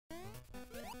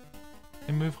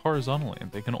They move horizontally and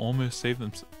they can almost save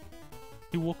themselves.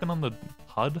 You walking on the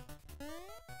HUD?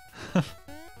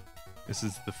 This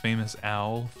is the famous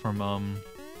owl from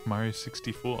Mario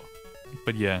 64.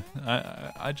 But yeah,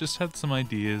 I just had some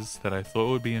ideas that I thought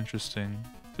would be interesting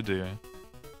to do.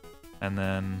 And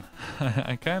then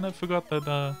I kind of forgot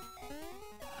that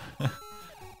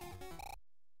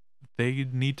they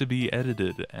need to be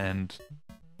edited, and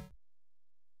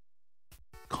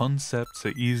concepts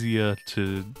are easier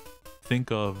to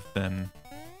think of than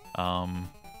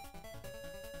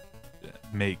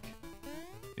make.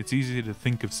 It's easier to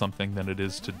think of something than it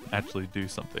is to actually do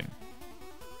something.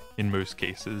 In most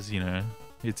cases, you know,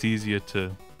 it's easier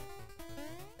to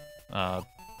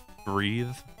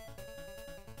breathe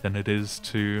than it is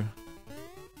to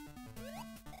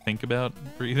think about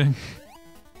breathing.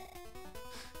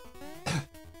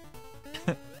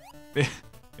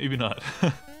 Maybe not.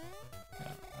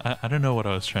 I don't know what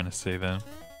I was trying to say then.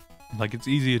 Like, it's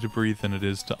easier to breathe than it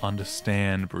is to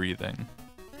understand breathing.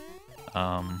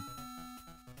 And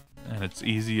it's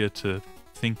easier to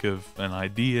think of an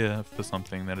idea for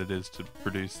something than it is to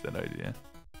produce that idea.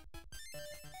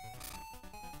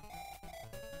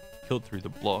 Killed through the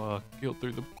block,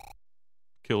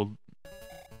 killed...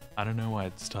 I don't know why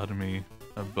it started me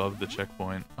above the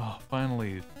checkpoint. Oh,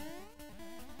 finally!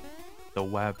 The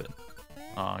wabbit.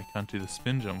 Oh, I can't do the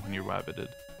spin jump when you're wabbited.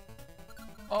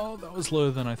 Oh, that was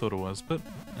lower than I thought it was, but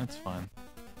that's fine.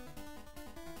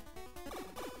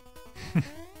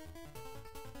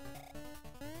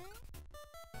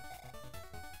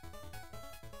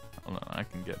 Hold on, I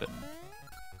can get it.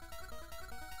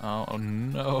 Oh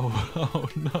no, oh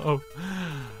no.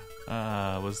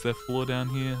 Was there floor down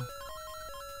here?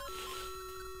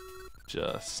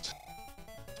 Just...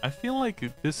 I feel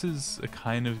like this is a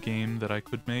kind of game that I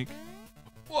could make.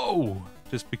 Whoa!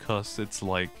 Just because it's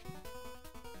like...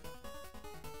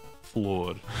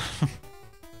 flawed.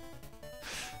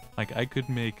 Like, I could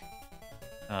make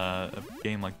a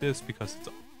game like this because it's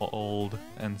old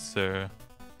and so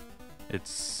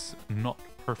it's not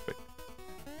perfect.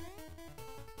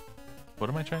 What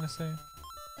am I trying to say?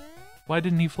 Why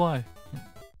didn't he fly?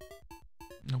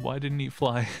 Why didn't he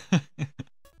fly?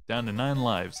 Down to 9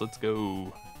 lives, let's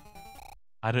go.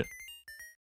 I don't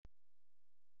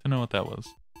know what that was.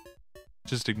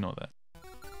 Just ignore that.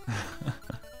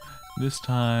 This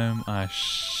time I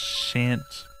shan't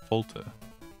falter.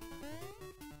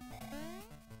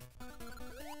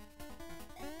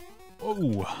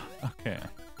 Oh, okay.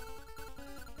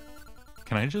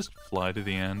 Can I just fly to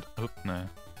the end? Oh, no.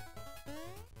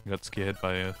 I got scared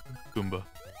by a Goomba.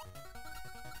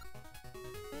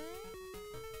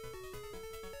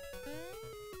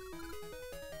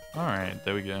 Alright,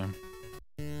 there we go.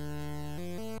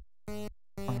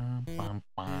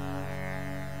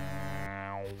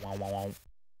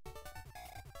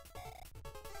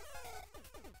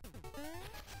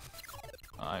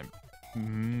 I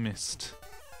missed.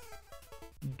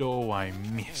 Oh, I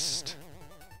missed.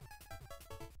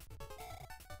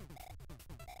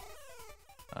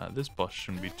 This boss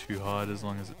shouldn't be too hard as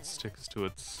long as it sticks to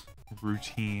its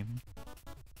routine.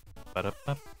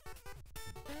 Ba-da-ba.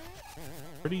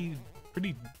 Pretty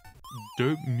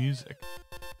dope music.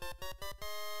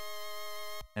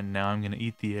 And now I'm gonna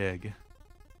eat the egg.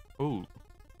 Oh.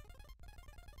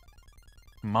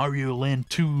 Mario Land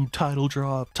 2 title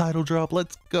drop,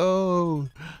 let's go!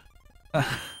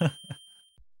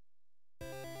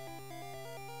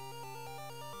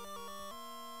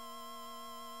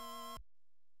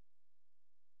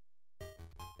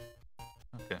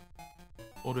 Okay.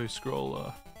 Auto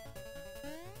scroller.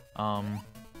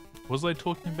 Was I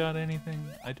talking about anything?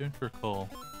 I don't recall.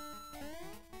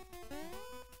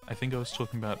 I think I was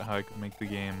talking about how I could make the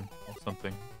game or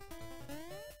something.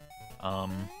 Oh,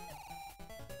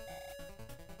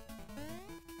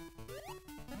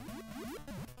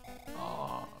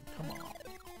 come on.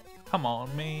 Come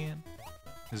on, man.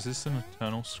 Is this an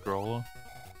eternal scroller?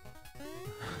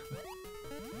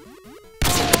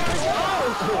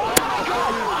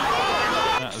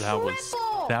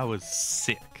 that was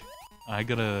sick. I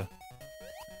gotta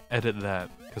edit that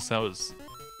because that was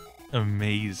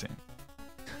amazing.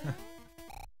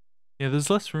 Yeah, there's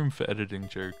less room for editing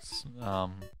jokes for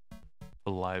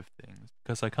live things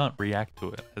because I can't react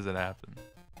to it as it happens.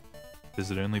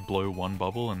 Does it only blow one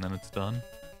bubble and then it's done?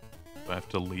 Do I have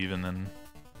to leave and then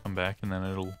come back and then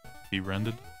it'll be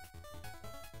rendered?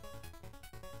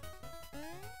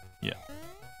 Yeah.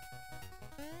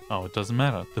 Oh, it doesn't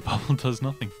matter. The bubble does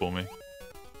nothing for me.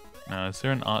 Now, is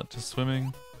there an art to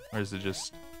swimming? Or is it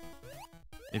just...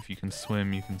 if you can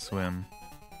swim, you can swim?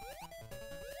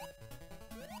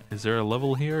 Is there a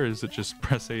level here, or is it just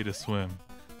press A to swim?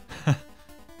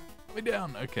 Put me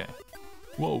down. Okay.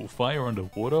 Whoa, fire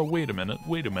underwater? Wait a minute.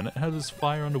 How does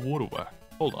fire underwater work?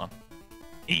 Hold on.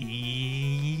 Yeah!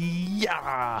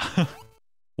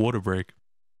 Water break.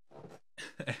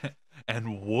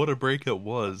 And water break it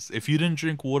was. If you didn't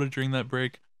drink water during that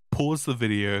break, pause the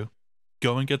video,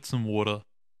 go and get some water,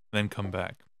 then come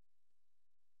back.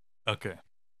 Okay.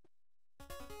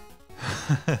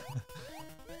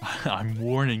 I'm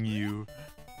warning you.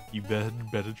 You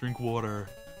better drink water.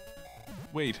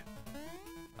 Wait.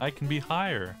 I can be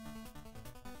higher.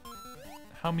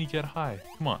 Help me get high.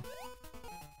 Come on.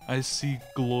 I see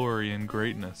glory and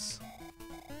greatness.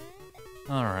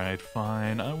 Alright,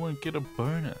 fine. I won't get a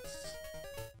bonus.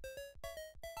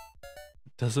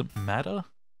 Does it matter?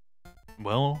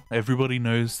 Well, everybody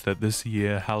knows that this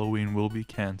year Halloween will be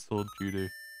cancelled due to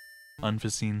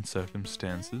unforeseen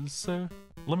circumstances, so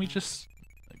let me just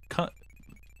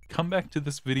come back to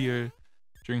this video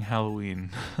during Halloween.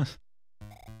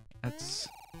 That's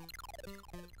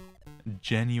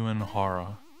genuine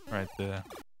horror right there.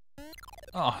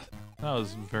 Oh, that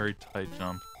was a very tight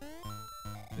jump.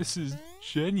 This is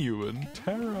genuine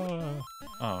terror.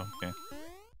 Oh, okay.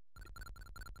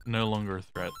 No longer a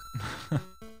threat.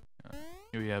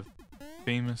 Here we have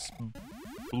famous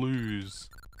blues.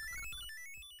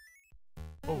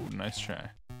 Oh, nice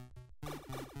try.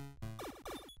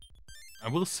 I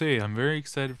will say, I'm very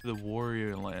excited for the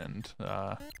Warrior Land.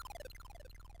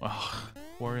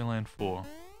 Warrior Land 4.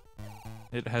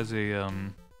 It has a,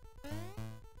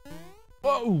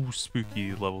 whoa,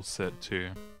 spooky level set too.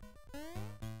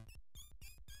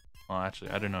 Well,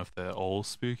 actually, I don't know if they're all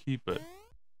spooky, but...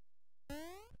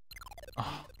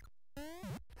 Oh.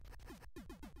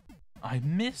 I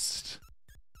missed!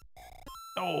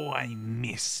 Oh, I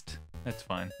missed! That's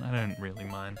fine. I don't really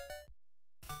mind.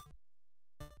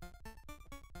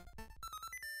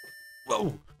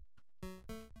 Whoa!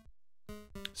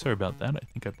 Sorry about that. I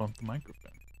think I bumped the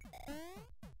microphone.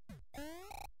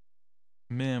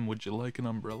 Ma'am, would you like an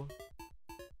umbrella?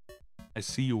 I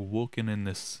see you walking in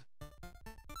this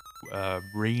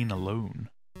rain alone.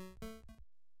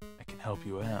 I can help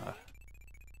you out.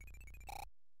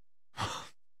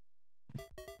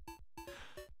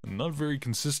 Not very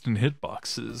consistent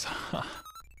hitboxes. So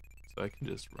I can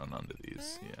just run under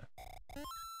these, yeah.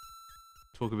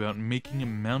 Talk about making a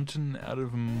mountain out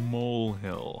of a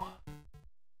molehill.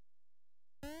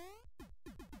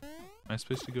 Am I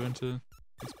supposed to go into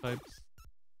these pipes?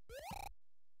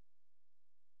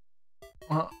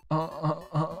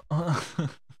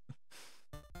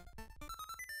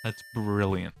 That's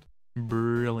brilliant.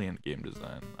 Brilliant game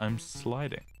design. I'm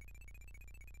sliding.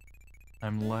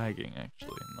 I'm lagging,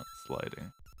 actually, not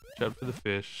sliding. Watch out for the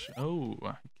fish. Oh,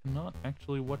 I cannot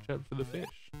actually watch out for the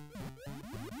fish.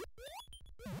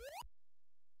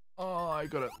 Oh, I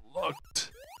got it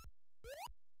locked.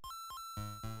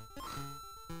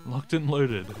 Locked and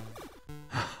loaded.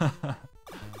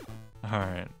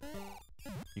 Alright.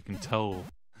 You can tell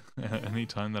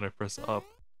anytime that I press up,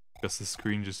 because the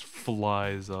screen just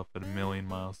flies up at 1,000,000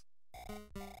 miles.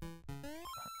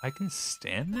 I can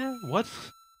stand there? What?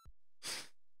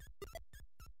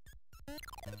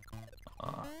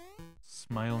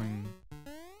 Smiling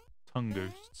tongue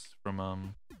ghosts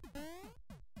from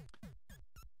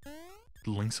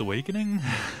Link's Awakening?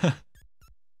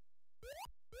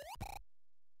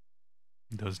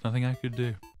 There was nothing I could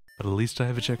do, but at least I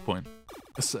have a checkpoint.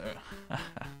 So,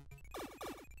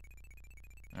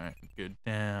 alright, go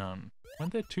down.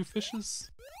 Weren't there 2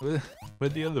 fishes?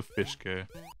 Where'd the other fish go?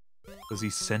 Was he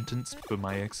sentenced for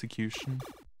my execution?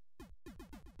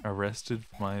 Arrested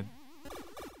for my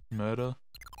murder?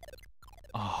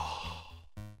 Oh,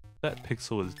 that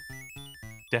pixel is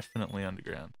definitely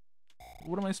underground.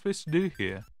 What am I supposed to do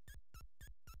here?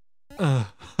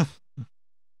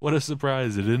 What a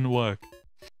surprise, it didn't work.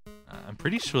 I'm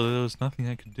pretty sure there was nothing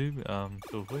I could do to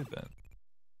avoid that.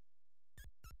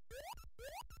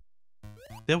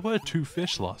 There were 2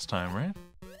 fish last time, right?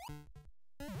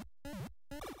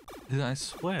 I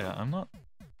swear, I'm not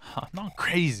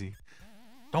crazy.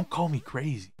 Don't call me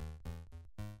crazy.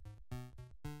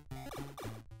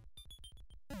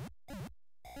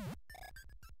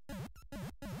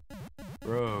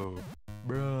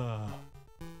 Bruh.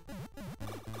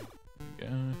 There we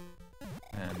go.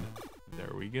 And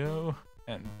there we go.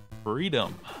 And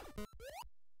freedom.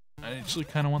 I actually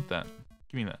kind of want that.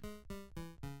 Give me that.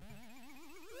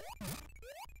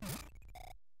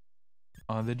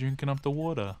 Oh, they're drinking up the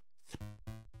water.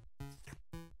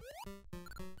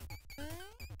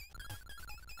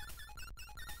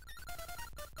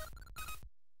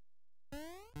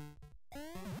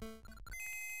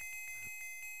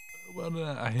 What?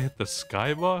 I hit the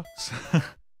skybox?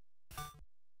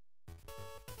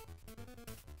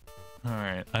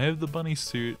 Alright, I have the bunny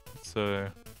suit, so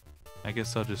I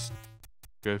guess I'll just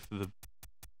go for the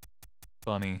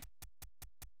bunny.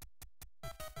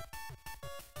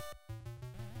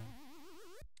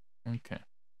 Okay.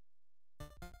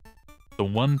 The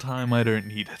one time I don't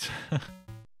need it.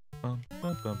 Bum,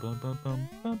 bum, bum, bum, bum, bum,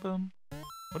 bum, bum.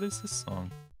 What is this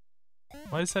song?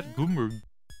 Why is that Goomer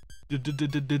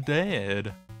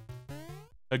dead?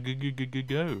 A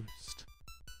ghost.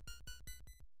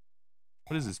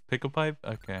 What is this? Pick a pipe?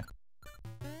 Okay.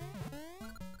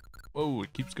 Whoa,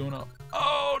 it keeps going up.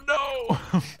 Oh no!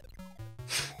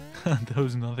 There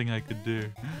was nothing I could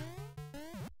do.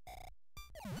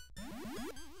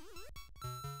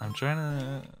 I'm trying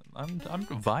to... I'm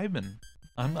vibing.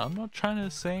 I'm not trying to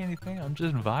say anything, I'm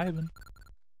just vibing.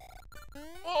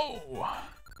 Whoa!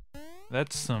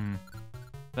 That's some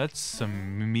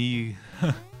me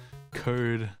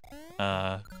code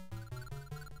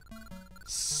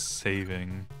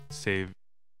save.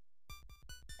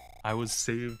 I was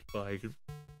saved by...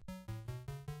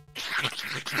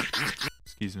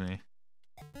 Excuse me.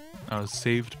 I was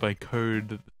saved by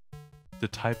code, the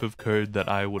type of code that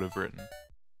I would have written.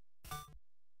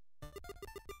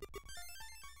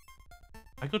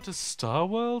 I got to Star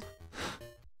World?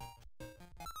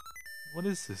 What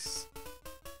is this?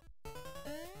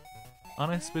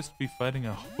 Aren't I supposed to be fighting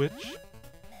a witch?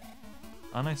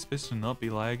 Aren't I supposed to not be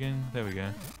lagging? There we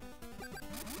go.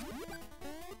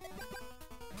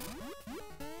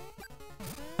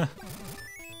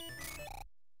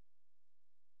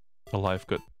 The life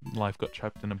got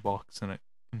trapped in a box and it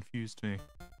confused me.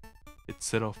 It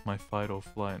set off my fight or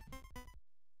flight.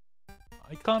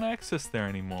 I can't access there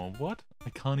anymore. What? I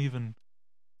can't even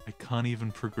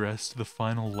progress to the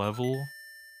final level.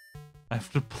 I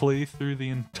have to play through the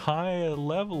entire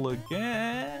level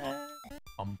again.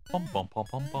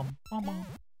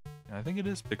 Yeah, I think it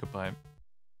is pick a pipe.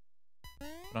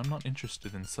 But I'm not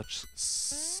interested in such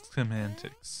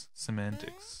semantics.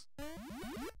 Semantics.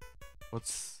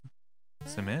 What's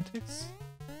semantics?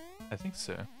 I think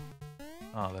so.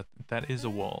 Oh, that is a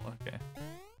wall. Okay.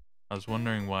 I was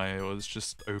wondering why it was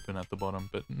just open at the bottom,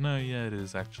 but no, yeah, it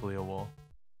is actually a wall.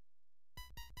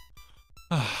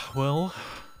 Well,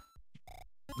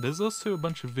 there's also a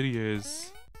bunch of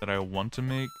videos that I want to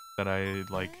make that I,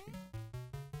 like,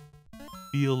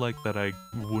 feel like that I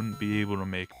wouldn't be able to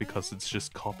make because it's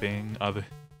just copying other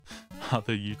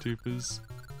YouTubers.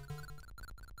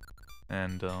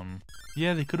 And,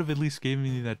 yeah, they could have at least gave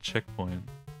me that checkpoint.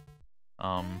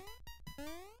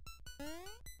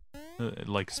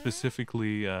 Like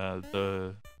specifically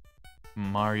the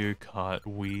Mario Kart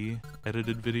Wii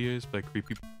edited videos by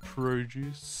Creepy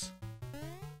Produce.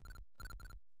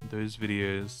 Those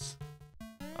videos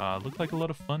look like a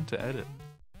lot of fun to edit,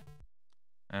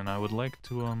 and I would like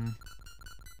to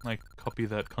like copy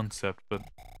that concept. But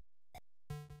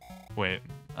wait,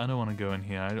 I don't want to go in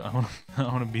here. I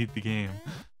want to beat the game.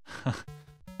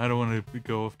 I don't want to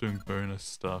go off doing bonus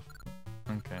stuff.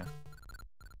 Okay,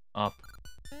 up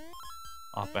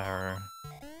arrow.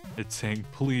 It's saying,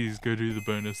 please go do the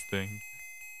bonus thing.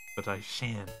 But I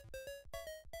shan't.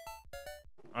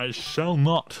 I shall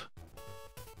not.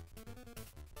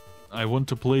 I want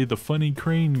to play the funny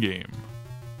crane game.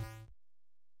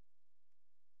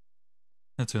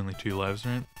 That's only 2 lives,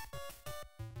 right?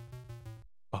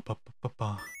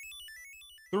 Ba-ba-ba-ba-ba.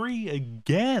 3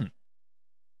 again!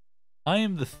 I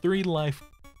am the 3-life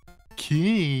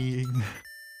king!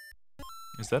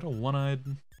 Is that a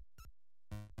one-eyed...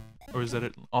 Or is that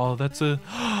it? Oh, that's a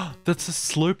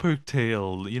slowpoke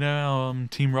tail. You know how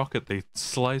Team Rocket, they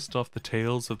sliced off the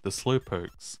tails of the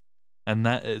slowpokes, and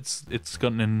that it's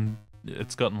gotten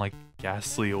like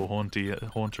Ghastly or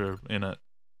Haunter in it.